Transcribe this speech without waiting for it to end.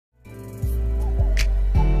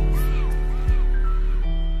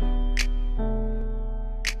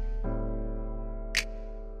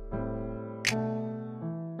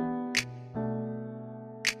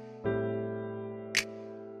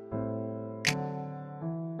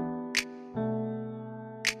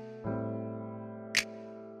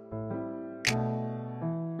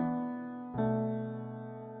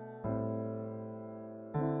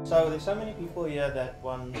So there's so many people here that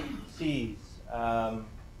one sees,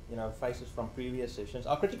 faces from previous sessions.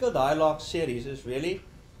 Our critical dialogue series is really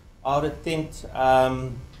our attempt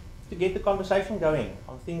to get the conversation going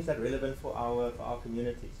on things that are relevant for our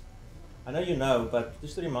communities. I know you know, but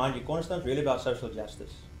just to remind you, Cornerstone is really about social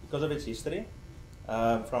justice because of its history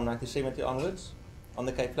from 1970 onwards on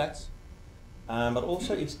the Cape Flats, but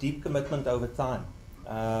also its deep commitment over time.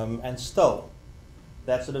 And still,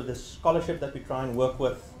 that's sort of the scholarship that we try and work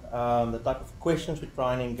with, the type of questions we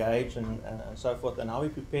try and engage and so forth, and how we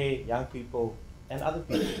prepare young people and other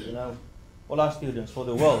people, all our students for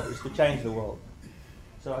the world, is to change the world.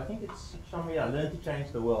 So I think it's somewhere, learn to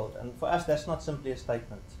change the world. And for us, that's not simply a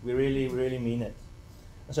statement. We really, really mean it.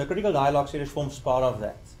 And so Critical Dialogue series forms part of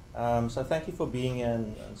that. So thank you for being here.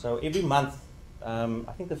 And so every month,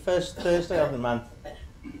 I think the first Thursday of the month,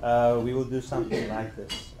 we will do something like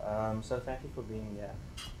this. So thank you for being here.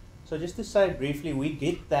 So just to say briefly, we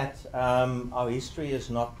get that our history is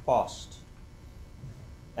not past.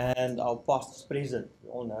 And our past is present. We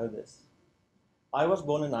all know this. I was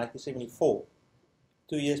born in 1974.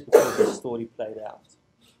 2 years before this story played out.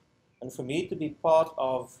 And for me to be part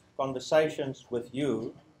of conversations with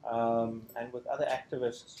you and with other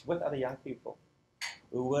activists, with other young people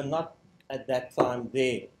who were not at that time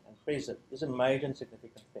there and present is a major and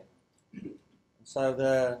significant thing. And so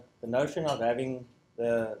the notion of having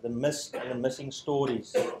the missed and the missing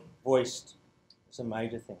stories voiced is a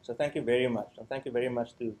major thing. So thank you very much. And thank you very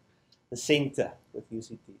much to the center with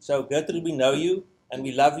UCT. So Gertrude, we know you and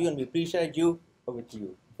we love you and we appreciate you. Over to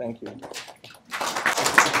you. Thank you.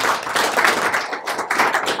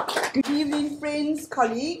 Good evening, friends,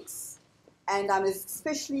 colleagues, and I'm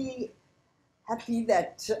especially happy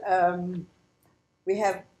that we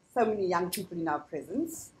have so many young people in our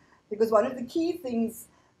presence, because one of the key things,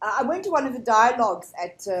 I went to one of the dialogues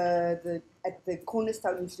at the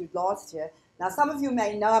Cornerstone Institute last year. Now, some of you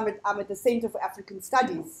may know I'm at the Center for African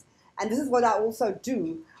Studies, and this is what I also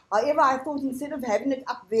do. However, I thought instead of having it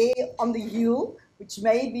up there on the hill, which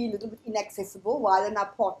may be a little bit inaccessible, why don't I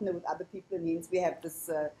partner with other people, and hence we have this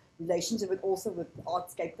relationship, but also with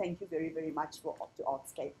Artscape. Thank you very, very much to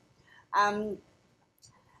Artscape.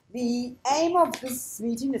 The aim of this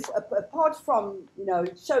meeting is, apart from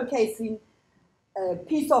showcasing a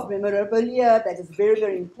piece of memorabilia that is very,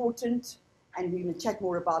 very important, and we're going to chat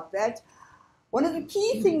more about that. One of the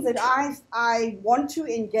key things that I want to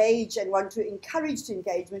engage and want to encourage to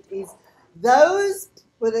engagement is those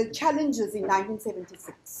were the challenges in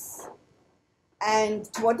 1976. And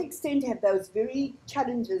to what extent have those very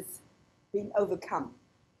challenges been overcome?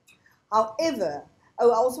 However, I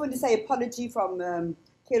also want to say apology from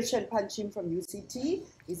Kirshan Panchim from UCT.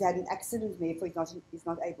 He's had an accident, therefore he's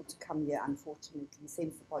not able to come here, unfortunately. He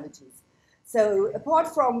sends apologies. So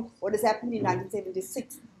apart from what has happened in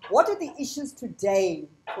 1976, what are the issues today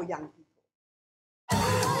for young people?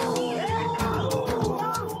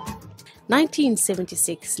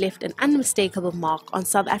 1976 left an unmistakable mark on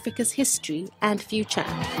South Africa's history and future.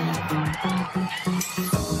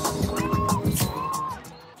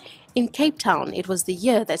 In Cape Town, it was the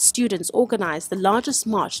year that students organized the largest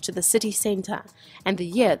march to the city centre, and the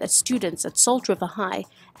year that students at Salt River High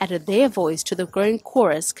added their voice to the growing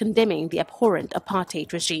chorus condemning the abhorrent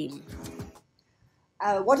apartheid regime.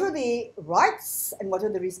 What are the rights and what are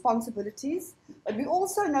the responsibilities? But we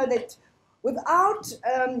also know that without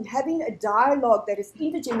having a dialogue that is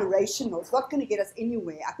intergenerational, it's not going to get us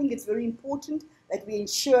anywhere. I think it's very important that we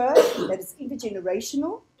ensure that it's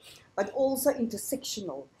intergenerational, but also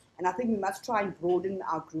intersectional. And I think we must try and broaden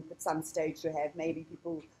our group at some stage to have maybe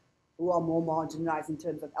people who are more marginalized in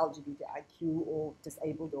terms of LGBTIQ or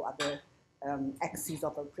disabled or other axes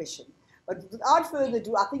of oppression. But without further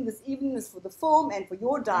ado, I think this evening is for the film and for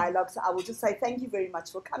your dialogue, so I will just say thank you very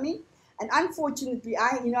much for coming. And unfortunately,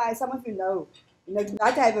 some of you know,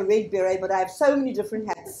 tonight I have a red beret, but I have so many different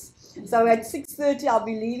hats. So at 6:30 I'll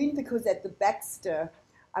be leaving because at the Baxter,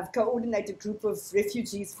 I've coordinated a group of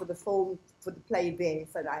refugees for the film, for the play there,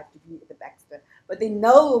 so I have to be at the Baxter. But then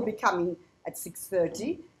Noel will be coming at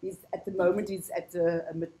 6:30. At the moment he's at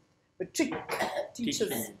a matric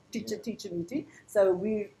teacher meeting. So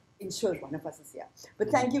we ensure one of us is here. But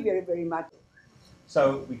thank you very, very much.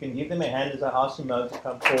 So we can give them a hand as I ask Simone to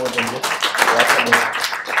come forward and just welcome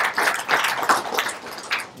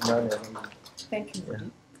them. Thank you.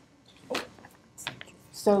 Yeah.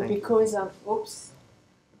 So because of,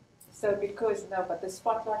 no, but the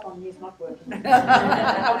spotlight on me is not working.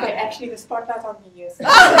 Okay, actually the spotlight on me is.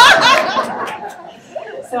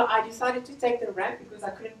 So I decided to take the ramp because I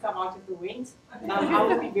couldn't come out of the wind. I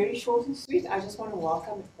will be very short and sweet. I just want to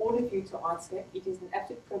welcome all of you to Artscape. It is an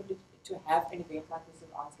absolute privilege to have an event like this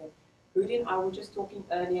Artscape. Rudy and I were just talking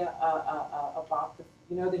earlier about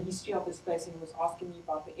the history of this place, and he was asking me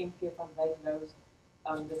about the MPF van Wyk Lowe's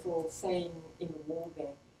little saying in the wall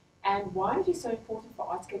there. And why it is so important for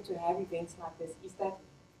Artscape to have events like this is that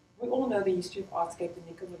we all know the history of Artscape, the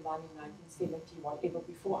Nico Milan in 1970, whatever,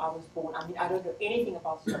 before I was born. I mean, I don't know anything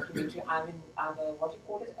about this documentary. I'm a, what do you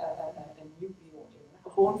call it, a newbie or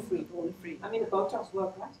whatever, born free. Born free. I mean, the Botox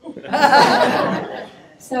work, right?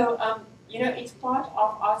 So, it's part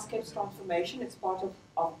of Artscape's transformation. It's part of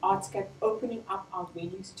Artscape opening up our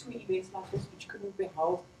venues to events like this, which couldn't be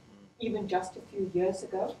held even just a few years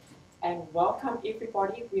ago. And welcome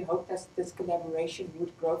everybody. We hope that this collaboration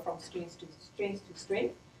would grow from strength to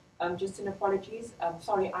strength. Just an apologies.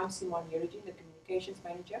 Sorry, I'm Simone Yerigin, the communications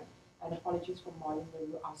manager, and apologies for Marlene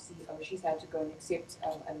Leroux, our CEO. She's had to go and accept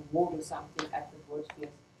an award or something at the World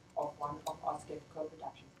Fairs of one of Artscape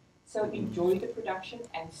co-productions. So enjoy the production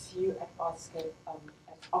and see you at Artscape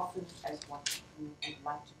as often as one you would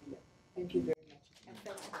like to be here. Thank you very much. And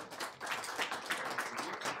thanks.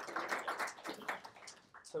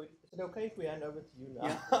 So is it okay if we hand over to you now?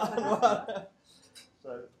 Yeah. So,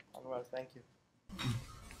 Anwar, thank you.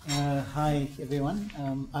 Hi everyone,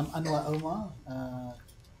 I'm Anwar Omar.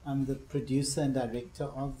 I'm the producer and director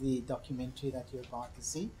of the documentary that you're about to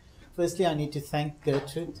see. Firstly, I need to thank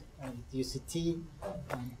Gertrude, UCT,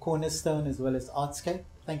 Cornerstone, as well as Artscape.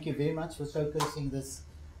 Thank you very much for showcasing this,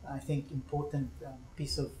 I think, important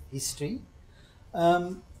piece of history.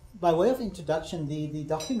 By way of introduction, the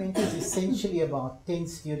documentary is essentially about 10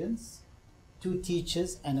 students, 2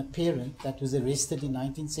 teachers, and a parent that was arrested in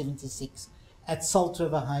 1976 at Salt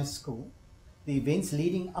River High School. The events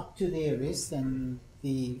leading up to their arrest and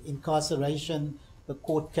the incarceration, the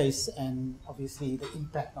court case, and obviously the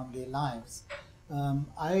impact on their lives.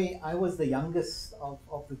 I was the youngest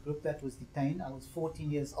of the group that was detained. I was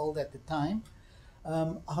 14 years old at the time.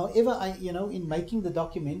 However, in making the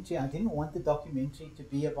documentary, I didn't want the documentary to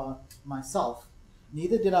be about myself.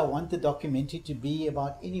 Neither did I want the documentary to be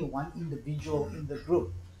about any one individual in the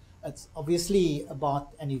group. It's obviously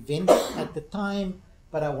about an event at the time,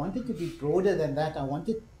 but I wanted to be broader than that. I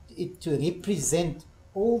wanted it to represent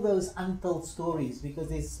all those untold stories, because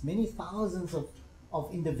there's many thousands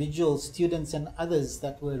of individuals, students and others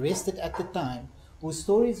that were arrested at the time, whose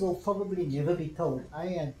stories will probably never be told. I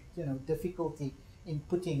had difficulty in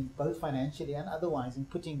putting, both financially and otherwise, in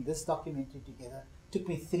putting this documentary together. It took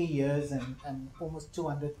me 3 years and almost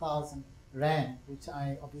 200,000 Rand, which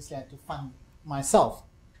I obviously had to fund myself.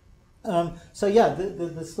 So yeah,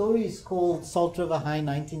 the story is called Salt River High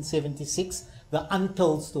 1976, the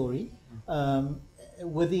untold story,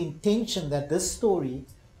 with the intention that this story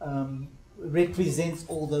represents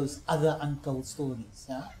all those other untold stories.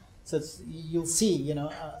 Yeah? So you'll see,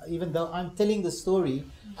 even though I'm telling the story,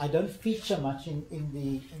 I don't feature much in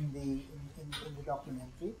the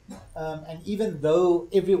documentary, and even though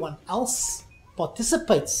everyone else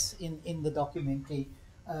participates in the documentary,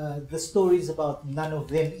 the story is about none of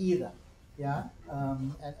them either. Yeah.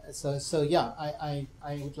 So yeah, I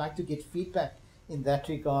would like to get feedback in that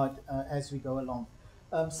regard as we go along.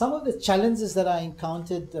 Some of the challenges that I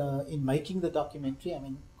encountered in making the documentary, I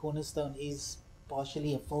mean, Cornerstone is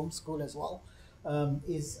partially a film school as well,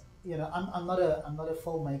 is, I'm not a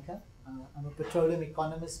filmmaker. I'm a petroleum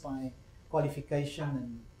economist by qualification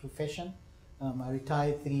and profession. I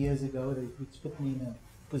retired 3 years ago, which put me in a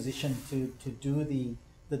position to do the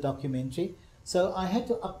documentary. So I had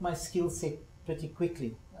to up my skill set pretty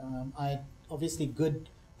quickly. I had obviously good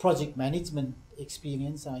project management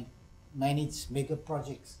experience. I managed mega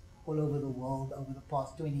projects all over the world over the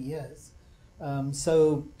past 20 years.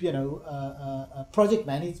 Project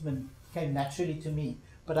management came naturally to me,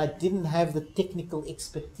 but I didn't have the technical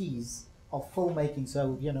expertise of filmmaking.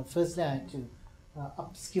 So, firstly I had to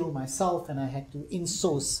upskill myself, and I had to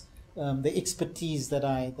insource the expertise that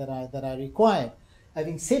I required.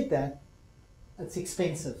 Having said that, it's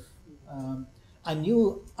expensive. I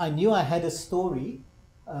knew I had a story,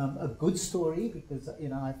 a good story, because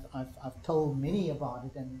I've told many about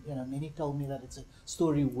it, and many told me that it's a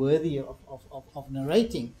story worthy of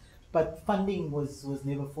narrating, but funding was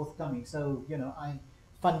never forthcoming. So I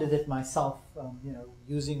funded it myself,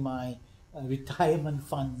 using my retirement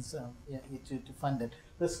funds to fund it.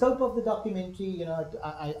 The scope of the documentary,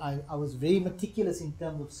 I was very meticulous in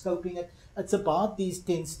terms of scoping it. It's about these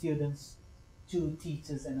 10 students, 2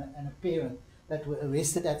 teachers and a parent that were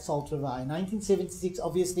arrested at Salt River High. 1976,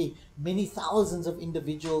 obviously, many thousands of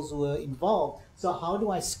individuals were involved. So how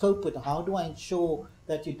do I scope it? How do I ensure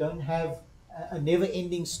that you don't have a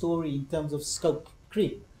never-ending story in terms of scope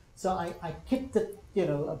creep? So I kept it,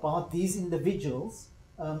 about these individuals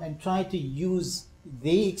and tried to use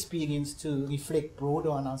their experience to reflect broader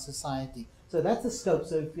on our society. So that's the scope.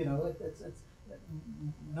 So, you know, it's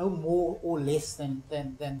no more or less than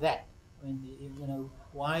that. I mean, you know,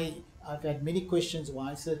 why I've had many questions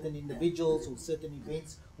why certain individuals or certain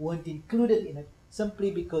events weren't included in it,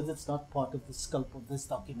 simply because it's not part of the scope of this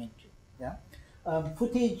documentary. Yeah.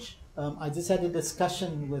 Footage, I just had a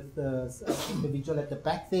discussion with the individual at the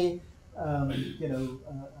back there. You know,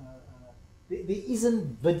 there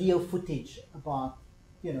isn't video footage about,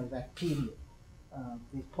 you know, that period.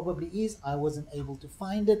 There probably is. I wasn't able to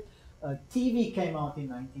find it. TV came out in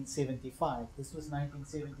 1975. This was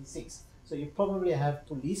 1976. So you probably have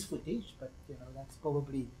police footage, but you know that's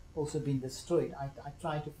probably also been destroyed. I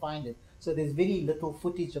tried to find it. So there's very little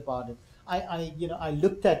footage about it. I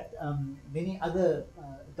looked at many other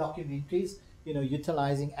documentaries, you know,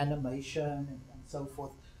 utilizing animation and so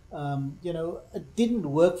forth. You know, it didn't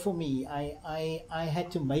work for me. I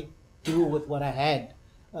had to make do with what I had,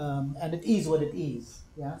 and it is what it is.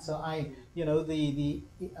 Yeah. So you know, the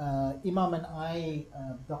Imam and I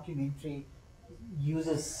documentary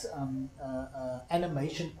uses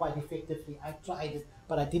animation quite effectively. I tried it,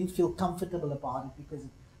 but I didn't feel comfortable about it because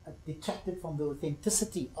it detracted from the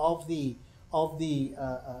authenticity of the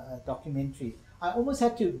documentary. I almost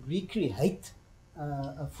had to recreate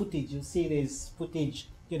footage. You see, there's footage,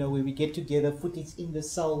 you know, where we get together, footage in the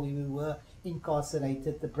cell where we were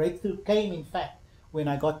incarcerated. The breakthrough came, in fact, when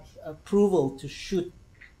I got approval to shoot,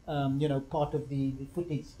 you know, part of the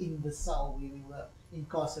footage in the cell where we were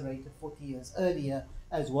incarcerated 40 years earlier,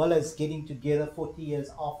 as well as getting together 40 years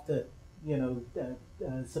after, you know,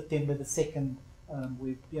 September the 2nd.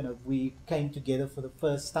 We came together for the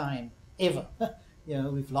first time ever. You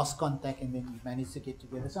know, we've lost contact and then we've managed to get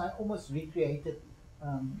together. So I almost recreated,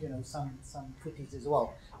 you know, some footage as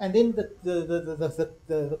well. And then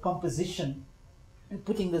the composition and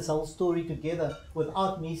putting this whole story together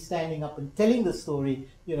without me standing up and telling the story,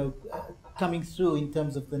 you know, coming through in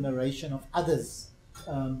terms of the narration of others,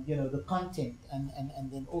 you know, the content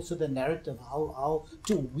and then also the narrative, how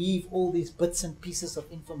to weave all these bits and pieces of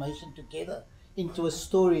information together into a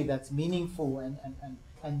story that's meaningful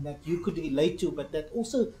and that you could relate to, but that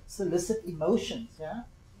also solicit emotions. Yeah.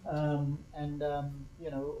 You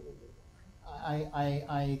know,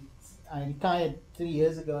 I retired 3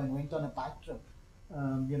 years ago and went on a bike trip.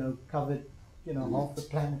 You know, covered, you know, half the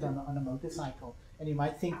planet on a motorcycle. And you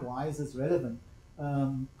might think, why is this relevant?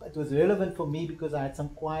 It was relevant for me because I had some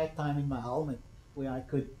quiet time in my helmet where I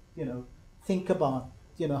could, you know, think about,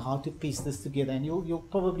 you know, how to piece this together. And you'll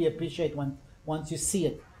probably appreciate once you see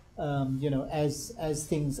it, you know, as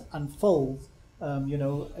things unfold. You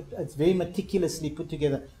know, it's very meticulously put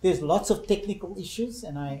together. There's lots of technical issues,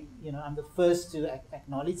 and I'm the first to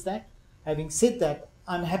acknowledge that. Having said that,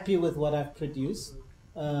 I'm happy with what I've produced.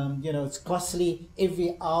 You know, it's costly.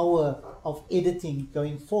 Every hour of editing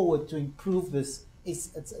going forward to improve this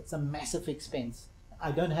it's a massive expense.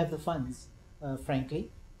 I don't have the funds,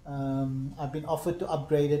 frankly. I've been offered to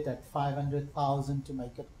upgrade it at 500,000 to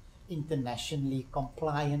make it internationally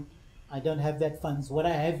compliant. I don't have that funds. What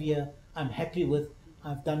I have here, I'm happy with.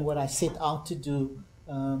 I've done what I set out to do,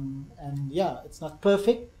 and yeah, it's not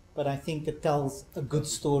perfect, but I think it tells a good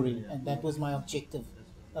story, and that was my objective.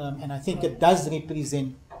 And I think it does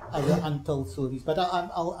represent other untold stories. But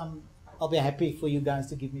I'll be happy for you guys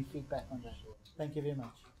to give me feedback on that. Thank you very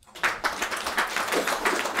much.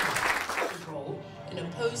 Role in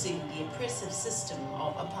opposing the oppressive system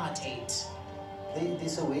of apartheid.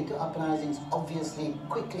 This Soweto uprisings obviously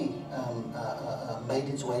quickly made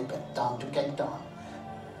its way back down to Cape Town.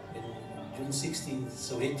 In June 16th,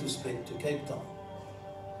 Soweto spread to Cape Town.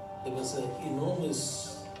 There was an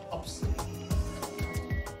enormous upset.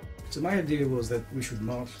 So my idea was that we should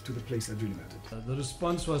march to the place that really mattered. The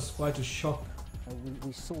response was quite a shock.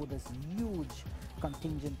 We saw this huge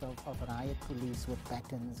contingent of riot police with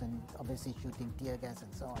batons and obviously shooting tear gas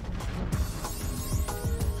and so on.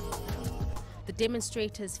 The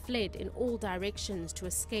demonstrators fled in all directions to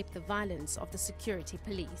escape the violence of the security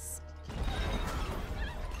police.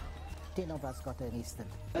 10 of us got arrested.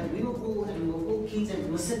 But we were all kids and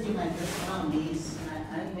we were sitting like this around these.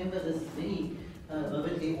 I remember this very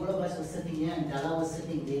vividly. All of us were sitting here and Dala was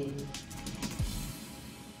sitting there.